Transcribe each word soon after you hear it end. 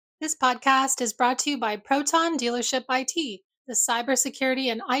This podcast is brought to you by Proton Dealership IT, the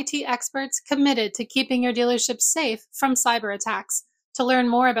cybersecurity and IT experts committed to keeping your dealership safe from cyber attacks. To learn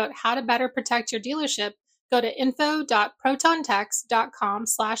more about how to better protect your dealership, go to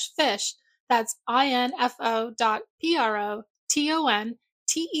info.protontex.com/fish. That's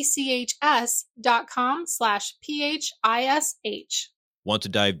info.protontecs.com/phish. Want to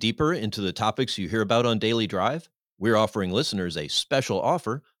dive deeper into the topics you hear about on Daily Drive? We're offering listeners a special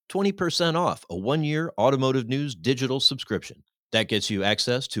offer, 20% off a 1-year Automotive News digital subscription. That gets you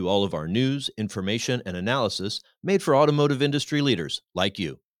access to all of our news, information, and analysis made for automotive industry leaders like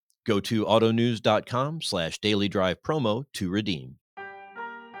you. Go to autonews.com/Daily Drive promo to redeem.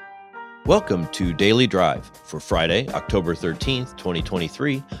 Welcome to Daily Drive for Friday, October 13th,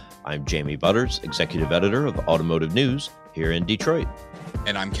 2023. I'm Jamie Butters, Executive Editor of Automotive News here in Detroit.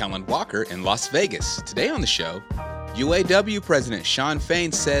 And I'm Kellen Walker in Las Vegas. Today on the show, UAW President Shawn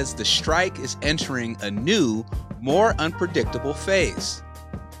Fain says the strike is entering a new, more unpredictable phase.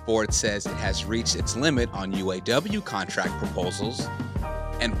 Ford says it has reached its limit on UAW contract proposals.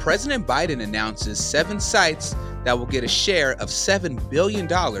 And President Biden announces 7 sites that will get a share of $7 billion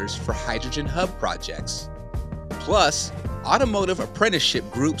for hydrogen hub projects. Plus, Automotive Apprenticeship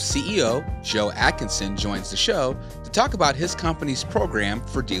Group CEO Joe Atkinson joins the show to talk about his company's program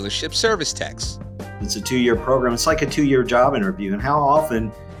for dealership service techs. It's a 2-year program. It's like a 2-year job interview. And how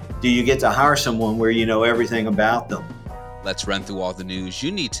often do you get to hire someone where you know everything about them? Let's run through all the news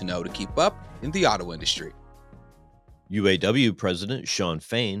you need to know to keep up in the auto industry. UAW President Shawn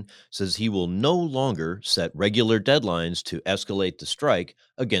Fain says he will no longer set regular deadlines to escalate the strike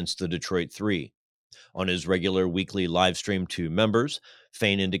against the Detroit Three. On his regular weekly live stream to members,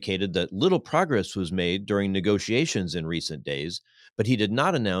 Fain indicated that little progress was made during negotiations in recent days, but he did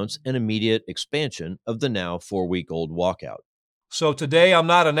not announce an immediate expansion of the now 4-week-old walkout. So today I'm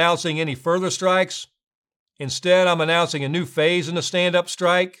not announcing any further strikes. Instead, I'm announcing a new phase in the stand-up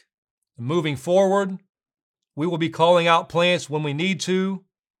strike. Moving forward, we will be calling out plants when we need to,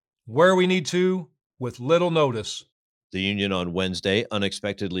 where we need to, with little notice. The union on Wednesday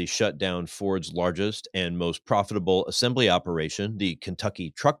unexpectedly shut down Ford's largest and most profitable assembly operation, the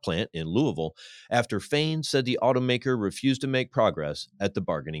Kentucky truck plant in Louisville, after Fain said the automaker refused to make progress at the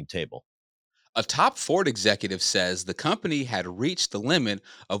bargaining table. A top Ford executive says the company had reached the limit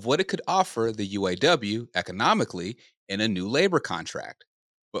of what it could offer the UAW economically in a new labor contract.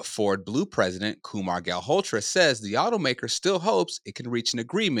 But Ford Blue President Kumar Galhotra says the automaker still hopes it can reach an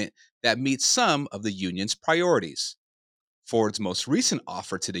agreement that meets some of the union's priorities. Ford's most recent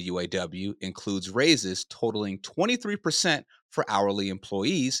offer to the UAW includes raises totaling 23% for hourly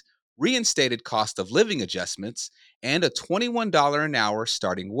employees, reinstated cost of living adjustments, and a $21 an hour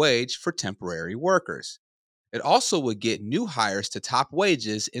starting wage for temporary workers. It also would get new hires to top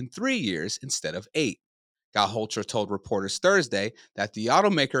wages in 3 years instead of 8. Galhotra told reporters Thursday that the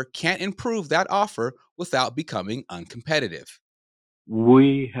automaker can't improve that offer without becoming uncompetitive.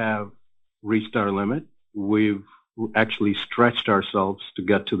 We have reached our limit. We've actually stretched ourselves to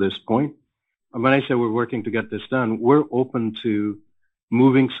get to this point. And when I say we're working to get this done, we're open to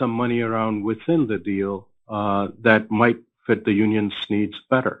moving some money around within the deal that might fit the union's needs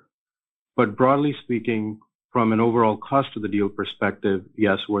better. But broadly speaking, from an overall cost of the deal perspective,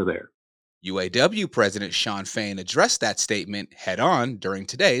 yes, we're there. UAW President Shawn Fain addressed that statement head-on during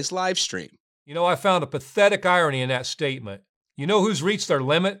today's live stream. You know, I found a pathetic irony in that statement. You know who's reached their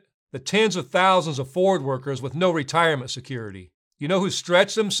limit? The tens of thousands of Ford workers with no retirement security. You know who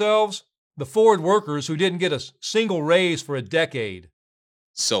stretched themselves? The Ford workers who didn't get a single raise for a decade.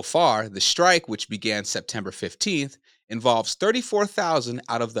 So far, the strike, which began September 15th, involves 34,000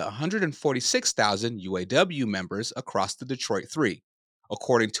 out of the 146,000 UAW members across the Detroit Three.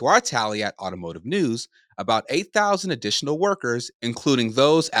 According to our tally at Automotive News, about 8,000 additional workers, including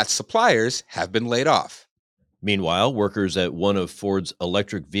those at suppliers, have been laid off. Meanwhile, workers at one of Ford's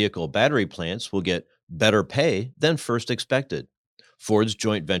electric vehicle battery plants will get better pay than first expected. Ford's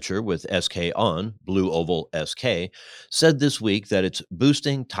joint venture with SK On, Blue Oval SK, said this week that it's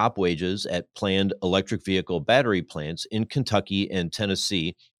boosting top wages at planned electric vehicle battery plants in Kentucky and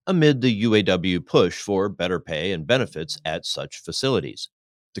Tennessee amid the UAW push for better pay and benefits at such facilities.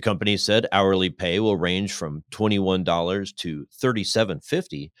 The company said hourly pay will range from $21 to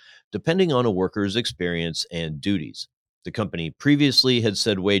 $37.50, depending on a worker's experience and duties. The company previously had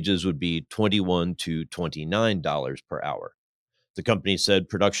said wages would be $21 to $29 per hour. The company said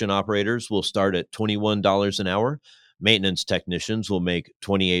production operators will start at $21 an hour, Maintenance technicians will make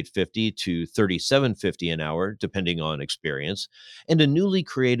 $28.50 to $37.50 an hour, depending on experience, and a newly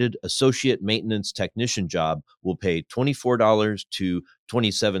created associate maintenance technician job will pay $24 to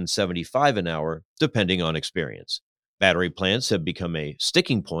 $27.75 an hour, depending on experience. Battery plants have become a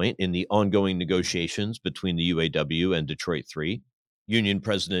sticking point in the ongoing negotiations between the UAW and Detroit 3. Union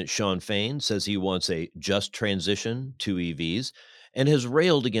President Shawn Fain says he wants a just transition to EVs and has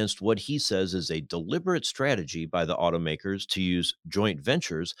railed against what he says is a deliberate strategy by the automakers to use joint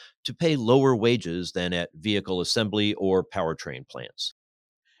ventures to pay lower wages than at vehicle assembly or powertrain plants.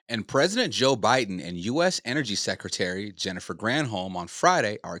 And President Joe Biden and U.S. Energy Secretary Jennifer Granholm on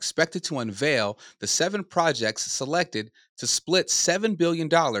Friday are expected to unveil the 7 projects selected to split $7 billion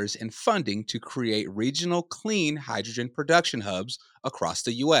in funding to create regional clean hydrogen production hubs across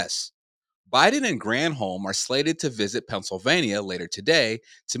the U.S. Biden and Granholm are slated to visit Pennsylvania later today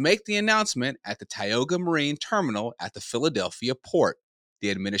to make the announcement at the Tioga Marine Terminal at the Philadelphia port.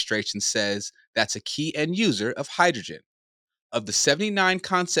 The administration says that's a key end user of hydrogen. Of the 79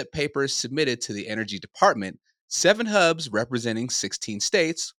 concept papers submitted to the Energy Department, 7 hubs representing 16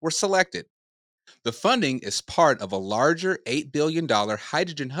 states were selected. The funding is part of a larger $8 billion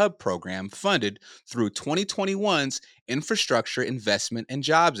hydrogen hub program funded through 2021's Infrastructure Investment and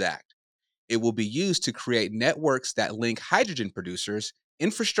Jobs Act. It will be used to create networks that link hydrogen producers,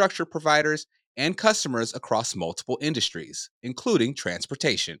 infrastructure providers, and customers across multiple industries, including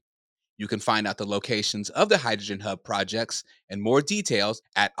transportation. You can find out the locations of the Hydrogen Hub projects and more details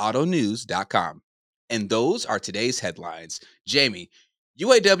at autonews.com. And those are today's headlines. Jamie,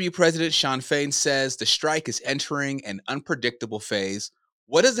 UAW President Shawn Fain says the strike is entering an unpredictable phase.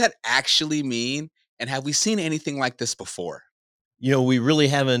 What does that actually mean? And have we seen anything like this before? We really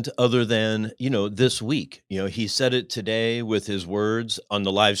haven't, other than, this week. He said it today with his words on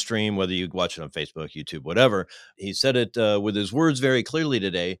the live stream, whether you watch it on Facebook, YouTube, whatever. He said it with his words very clearly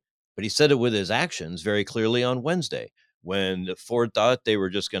today, but he said it with his actions very clearly on Wednesday, when Ford thought they were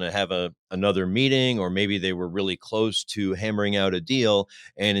just going to have another meeting, or maybe they were really close to hammering out a deal.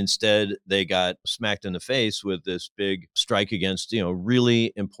 And instead they got smacked in the face with this big strike against,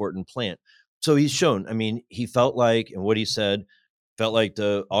 really important plant. So he's shown, he felt like, and what he said, felt like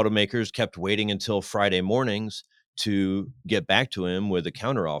the automakers kept waiting until Friday mornings to get back to him with a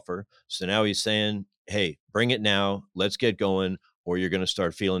counteroffer. So now he's saying, hey, bring it now. Let's get going, or you're going to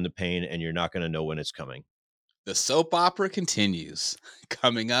start feeling the pain and you're not going to know when it's coming. The soap opera continues.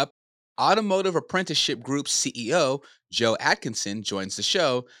 Coming up, Automotive Apprenticeship Group CEO Joe Atkinson joins the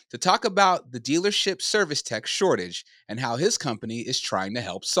show to talk about the dealership service tech shortage and how his company is trying to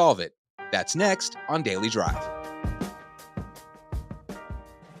help solve it. That's next on Daily Drive.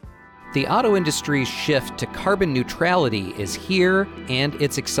 The auto industry's shift to carbon neutrality is here and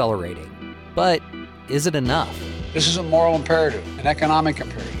it's accelerating. But is it enough? This is a moral imperative, an economic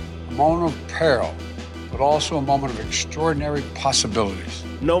imperative, a moment of peril, but also a moment of extraordinary possibilities.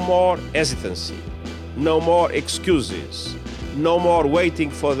 No more hesitancy, no more excuses, no more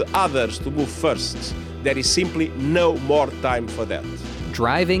waiting for the others to move first. There is simply no more time for that.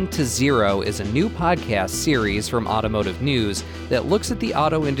 Driving to Zero is a new podcast series from Automotive News that looks at the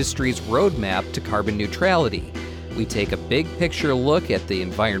auto industry's roadmap to carbon neutrality. We take a big picture look at the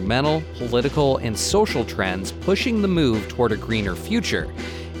environmental, political, and social trends pushing the move toward a greener future.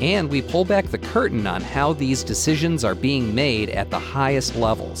 And we pull back the curtain on how these decisions are being made at the highest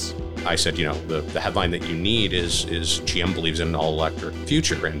levels. I said, the headline that you need is GM believes in an all-electric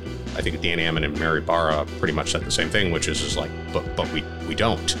future. And I think Dan Ammon and Mary Barra pretty much said the same thing, which is like, but we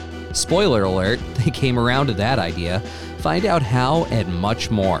don't. Spoiler alert, they came around to that idea. Find out how and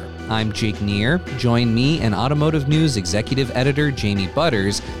much more. I'm Jake Neer. Join me and Automotive News Executive Editor Jamie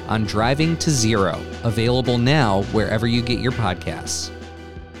Butters on Driving to Zero, available now wherever you get your podcasts.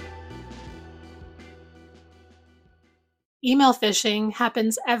 Email phishing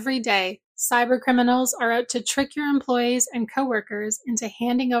happens every day. Cybercriminals are out to trick your employees and coworkers into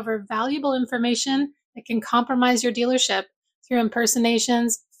handing over valuable information that can compromise your dealership through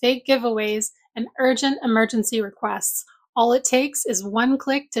impersonations, fake giveaways, and urgent emergency requests. All it takes is one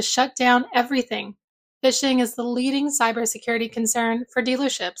click to shut down everything. Phishing is the leading cybersecurity concern for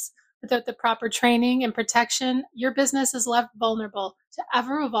dealerships. Without the proper training and protection, your business is left vulnerable to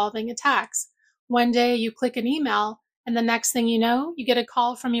ever-evolving attacks. One day you click an email, and the next thing you know, you get a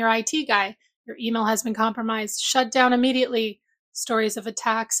call from your IT guy. Your email has been compromised. Shut down immediately. Stories of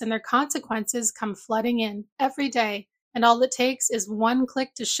attacks and their consequences come flooding in every day, and all it takes is one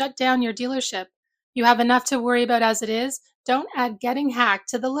click to shut down your dealership. You have enough to worry about as it is. Don't add getting hacked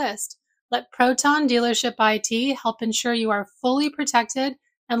to the list. Let Proton Dealership IT help ensure you are fully protected,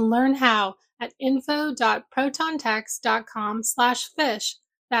 and learn how at info.protontex.com/fish.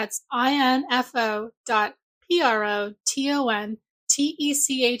 That's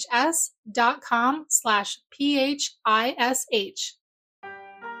info.protontex.com/PHISH.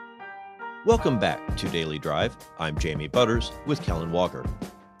 Welcome back to Daily Drive. I'm Jamie Butters with Kellen Walker.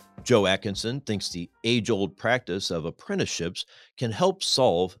 Joe Atkinson thinks the age-old practice of apprenticeships can help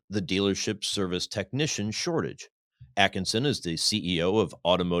solve the dealership service technician shortage. Atkinson is the CEO of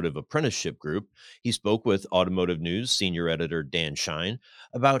Automotive Apprenticeship Group. He spoke with Automotive News senior editor Dan Shine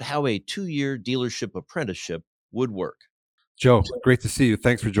about how a 2-year dealership apprenticeship would work. Joe, great to see you.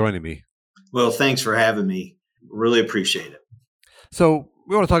 Thanks for joining me. Well, thanks for having me. Really appreciate it. So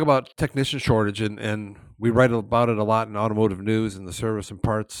we want to talk about technician shortage, and we write about it a lot in Automotive News, and the Service and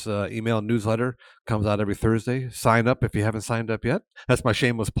Parts email newsletter comes out every Thursday. Sign up if you haven't signed up yet. That's my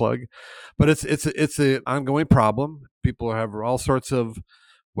shameless plug. But it's an ongoing problem. People have all sorts of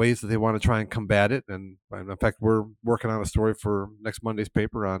ways that they want to try and combat it. And in fact, we're working on a story for next Monday's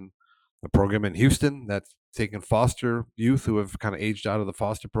paper on a program in Houston that's taking foster youth who have kind of aged out of the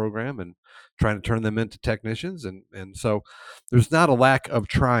foster program and trying to turn them into technicians. And so there's not a lack of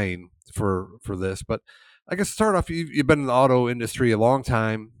trying for this. But I guess to start off, you've been in the auto industry a long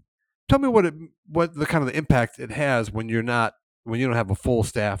time. Tell me what the kind of the impact it has when you don't have a full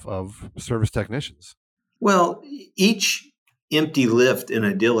staff of service technicians. Well, each empty lift in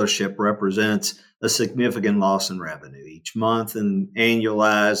a dealership represents a significant loss in revenue each month, and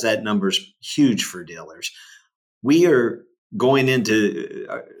annualized, that number's huge for dealers. We are going into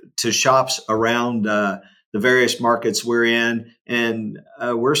to shops around the various markets we're in, and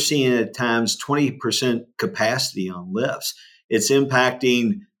we're seeing at times 20% capacity on lifts. It's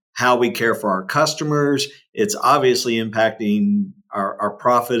impacting how we care for our customers. It's obviously impacting our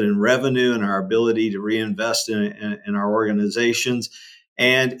profit and revenue and our ability to reinvest in our organizations.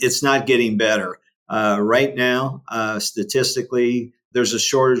 And it's not getting better. Right now, statistically, there's a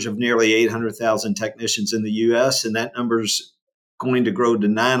shortage of nearly 800,000 technicians in the U.S., and that number's going to grow to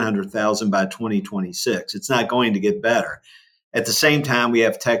 900,000 by 2026. It's not going to get better. At the same time, we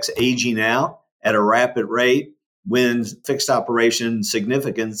have techs aging out at a rapid rate when fixed operation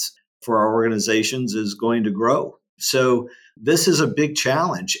significance for our organizations is going to grow. So this is a big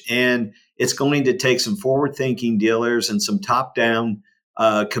challenge, and it's going to take some forward-thinking dealers and some top-down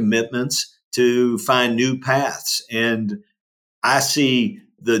commitments to find new paths. And I see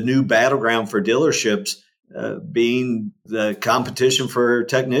the new battleground for dealerships being the competition for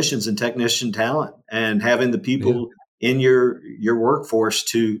technicians and technician talent, and having the people in your workforce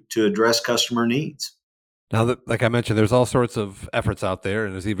to address customer needs. Now, like I mentioned, there's all sorts of efforts out there,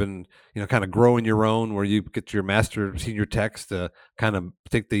 and there's even, kind of growing your own, where you get your master senior techs to kind of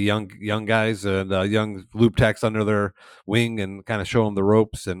take the young guys and young lube techs under their wing and kind of show them the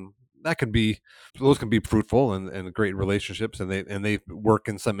ropes, and those can be fruitful and great relationships, and they work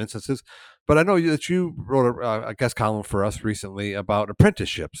in some instances. But I know that you wrote a guest column for us recently about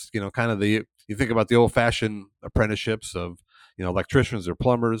apprenticeships. You think about the old fashioned apprenticeships of electricians or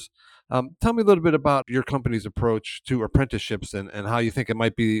plumbers. Tell me a little bit about your company's approach to apprenticeships and how you think it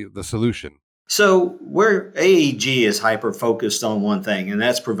might be the solution. So where AAG is hyper-focused on one thing, and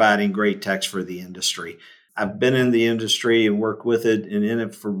that's providing great techs for the industry. I've been in the industry and worked with it and in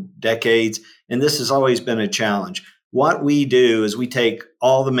it for decades, and this has always been a challenge. What we do is we take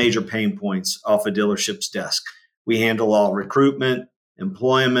all the major pain points off a dealership's desk. We handle all recruitment,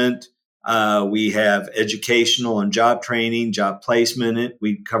 employment, we have educational and job training, job placement.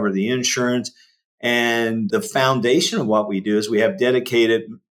 We cover the insurance. And the foundation of what we do is we have dedicated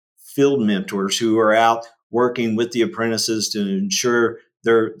field mentors who are out working with the apprentices to ensure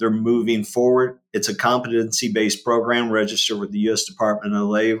they're moving forward. It's a competency-based program registered with the U.S. Department of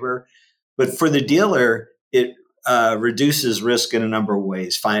Labor. But for the dealer, it reduces risk in a number of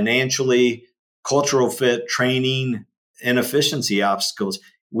ways: financially, cultural fit, training, and efficiency obstacles.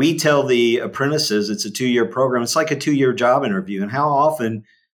 We tell the apprentices it's a 2-year program. It's like a 2-year job interview. And how often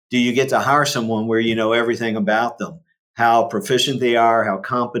do you get to hire someone where you know everything about them, how proficient they are, how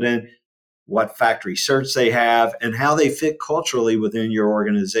competent, what factory certs they have, and how they fit culturally within your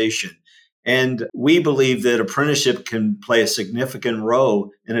organization? And we believe that apprenticeship can play a significant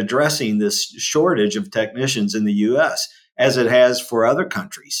role in addressing this shortage of technicians in the U.S., as it has for other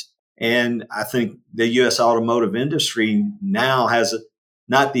countries. And I think the U.S. automotive industry now has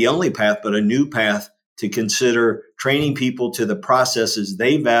not the only path, but a new path to consider training people to the processes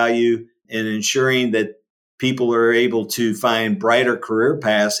they value and ensuring that people are able to find brighter career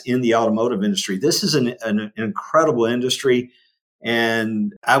paths in the automotive industry. This is an incredible industry.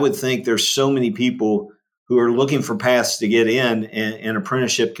 And I would think there's so many people who are looking for paths to get in, and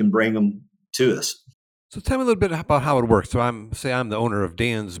apprenticeship can bring them to us. So tell me a little bit about how it works. So I'm the owner of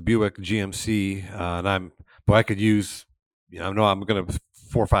Dan's Buick GMC, and I could use, I know I'm going to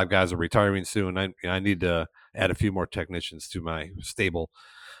 4 or 5 guys are retiring soon. I need to add a few more technicians to my stable.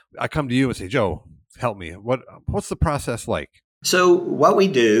 I come to you and say, Joe, help me. What's the process like? So what we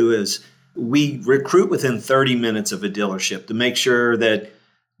do is we recruit within 30 minutes of a dealership to make sure that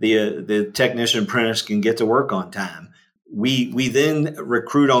the technician apprentice can get to work on time. We then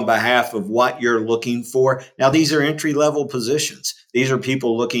recruit on behalf of what you're looking for. Now, these are entry-level positions. These are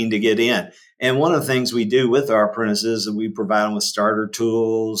people looking to get in. And one of the things we do with our apprentices is we provide them with starter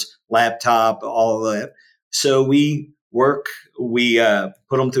tools, laptop, all of that. So we put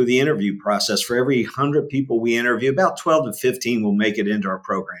them through the interview process. For every 100 people we interview, about 12 to 15 will make it into our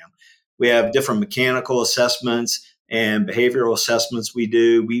program. We have different mechanical assessments and behavioral assessments we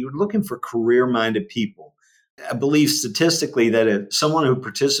do. We're looking for career-minded people. I believe statistically that if someone who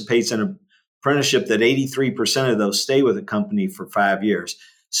participates in an apprenticeship, that 83% of those stay with a company for 5 years.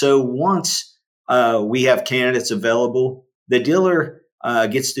 So once we have candidates available, the dealer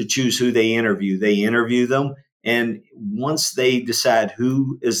gets to choose who they interview. They interview them. And once they decide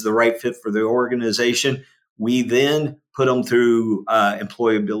who is the right fit for the organization, we then put them through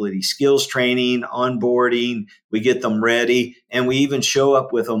employability skills training, onboarding. We get them ready, and we even show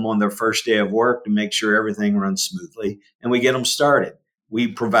up with them on their first day of work to make sure everything runs smoothly, and we get them started. We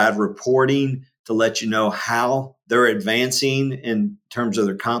provide reporting to let you know how they're advancing in terms of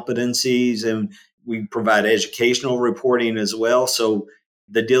their competencies, and we provide educational reporting as well, so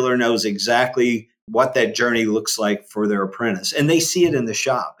the dealer knows exactly what that journey looks like for their apprentice. And they see it in the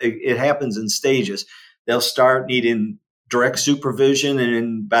shop. It happens in stages. They'll start needing direct supervision,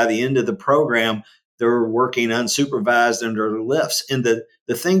 and by the end of the program, they're working unsupervised under the lifts. And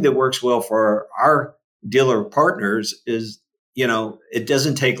the thing that works well for our dealer partners is, it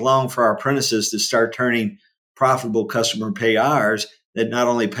doesn't take long for our apprentices to start turning profitable customer pay hours that not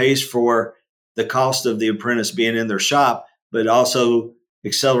only pays for the cost of the apprentice being in their shop, but also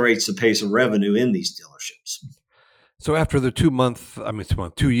accelerates the pace of revenue in these dealerships. So after the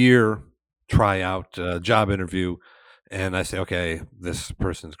 2-year tryout job interview, and I say, okay, this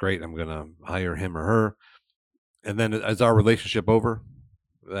person's great, I'm going to hire him or her. And then is our relationship over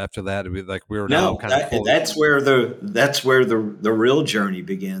after that? We're now kind of fully... That's where the real journey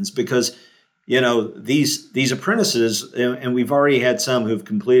begins, because these apprentices, and we've already had some who've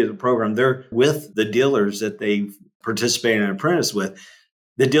completed the program. They're with the dealers that they've participated in an apprentice with.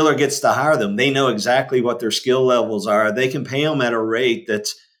 The dealer gets to hire them. They know exactly what their skill levels are. They can pay them at a rate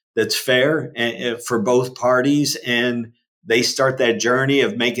that's fair for both parties. And they start that journey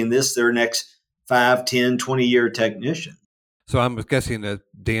of making this their next 5, 10, 20-year technician. So I'm guessing that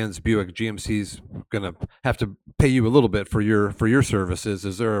Dan's Buick GMC's going to have to pay you a little bit for your services.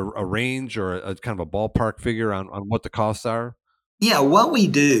 Is there a range or a kind of a ballpark figure on what the costs are? Yeah, what we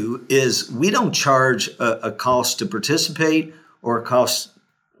do is we don't charge a cost to participate or a cost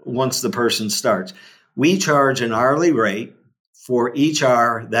once the person starts. We charge an hourly rate for each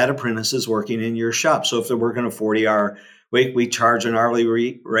hour that apprentice is working in your shop. So if they're working a 40-hour week, we charge an hourly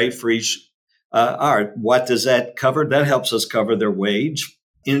rate for each hour. What does that cover? That helps us cover their wage,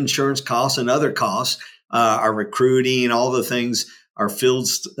 insurance costs, and other costs, our recruiting, all the things, our field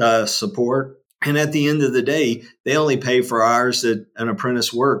support. And at the end of the day, they only pay for hours that an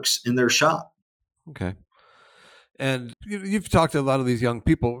apprentice works in their shop. Okay. And you've talked to a lot of these young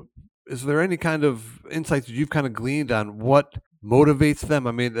people. Is there any kind of insights that you've kind of gleaned on what motivates them?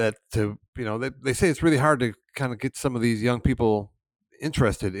 I mean, they say it's really hard to kind of get some of these young people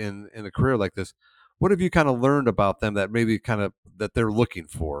interested in a career like this. What have you kind of learned about them that maybe kind of that they're looking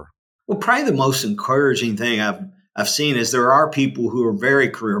for? Well, probably the most encouraging thing I've seen is there are people who are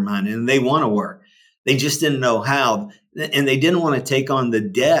very career minded and they want to work. They just didn't know how, and they didn't want to take on the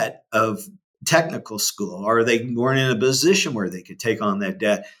debt of technical school, or they weren't in a position where they could take on that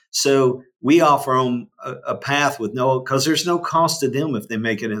debt. So we offer them a path because there's no cost to them if they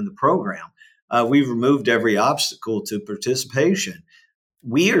make it in the program. We've removed every obstacle to participation.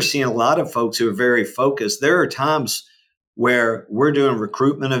 We are seeing a lot of folks who are very focused. There are times where we're doing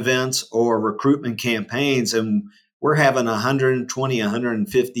recruitment events or recruitment campaigns, and we're having 120,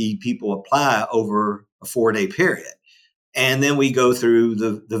 150 people apply over a 4-day period. And then we go through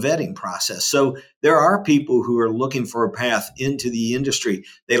the vetting process. So there are people who are looking for a path into the industry.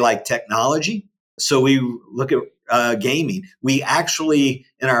 They like technology. So we look at gaming. We actually,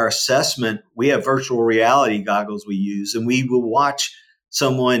 in our assessment, we have virtual reality goggles we use, and we will watch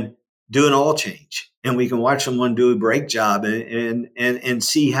someone do an oil change, and we can watch someone do a brake job and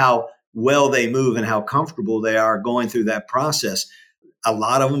see how well they move and how comfortable they are going through that process. a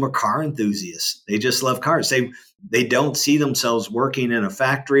lot of them are car enthusiasts. They just love cars. They don't see themselves working in a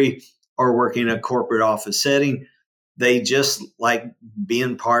factory or working in a corporate office setting. They just like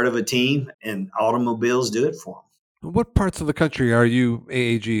being part of a team, and automobiles do it for them. What parts of the country are you,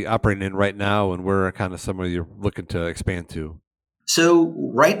 AAG, operating in right now, and where are kind of some of you're looking to expand to? So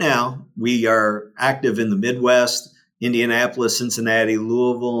right now we are active in the Midwest, Indianapolis, Cincinnati,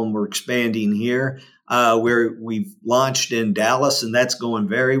 Louisville, and we're expanding here. We've launched in Dallas, and that's going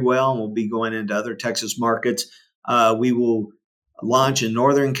very well, and we'll be going into other Texas markets. We will launch in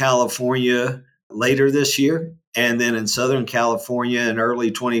Northern California later this year, and then in Southern California in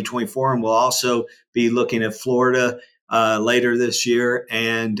early 2024. And we'll also be looking at Florida later this year.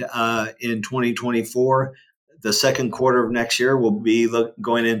 And in 2024, the second quarter of next year, we'll be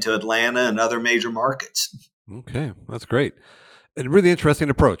going into Atlanta and other major markets. Okay, that's great. And really interesting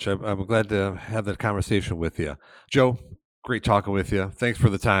approach. I'm glad to have that conversation with you. Joe, great talking with you. Thanks for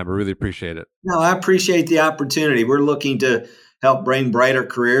the time. I really appreciate it. No, I appreciate the opportunity. We're looking to help bring brighter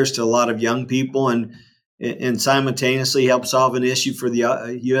careers to a lot of young people and simultaneously help solve an issue for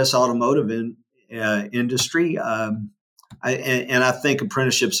the U.S. automotive industry. And I think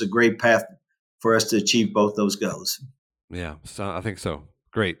apprenticeship's a great path for us to achieve both those goals. Yeah, so I think so.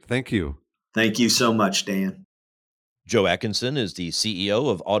 Great. Thank you. Thank you so much, Dan. Joe Atkinson is the CEO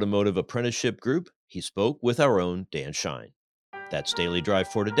of Automotive Apprenticeship Group. He spoke with our own Dan Shine. That's Daily Drive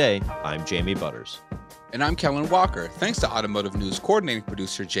for today. I'm Jamie Butters. And I'm Kellen Walker. Thanks to Automotive News coordinating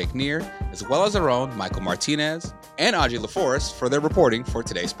producer Jake Neer, as well as our own Michael Martinez and Audrey LaForest for their reporting for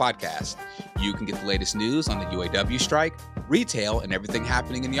today's podcast. You can get the latest news on the UAW strike, retail, and everything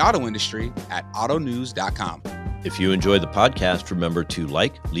happening in the auto industry at autonews.com. If you enjoyed the podcast, remember to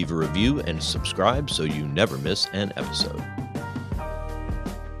like, leave a review, and subscribe so you never miss an episode.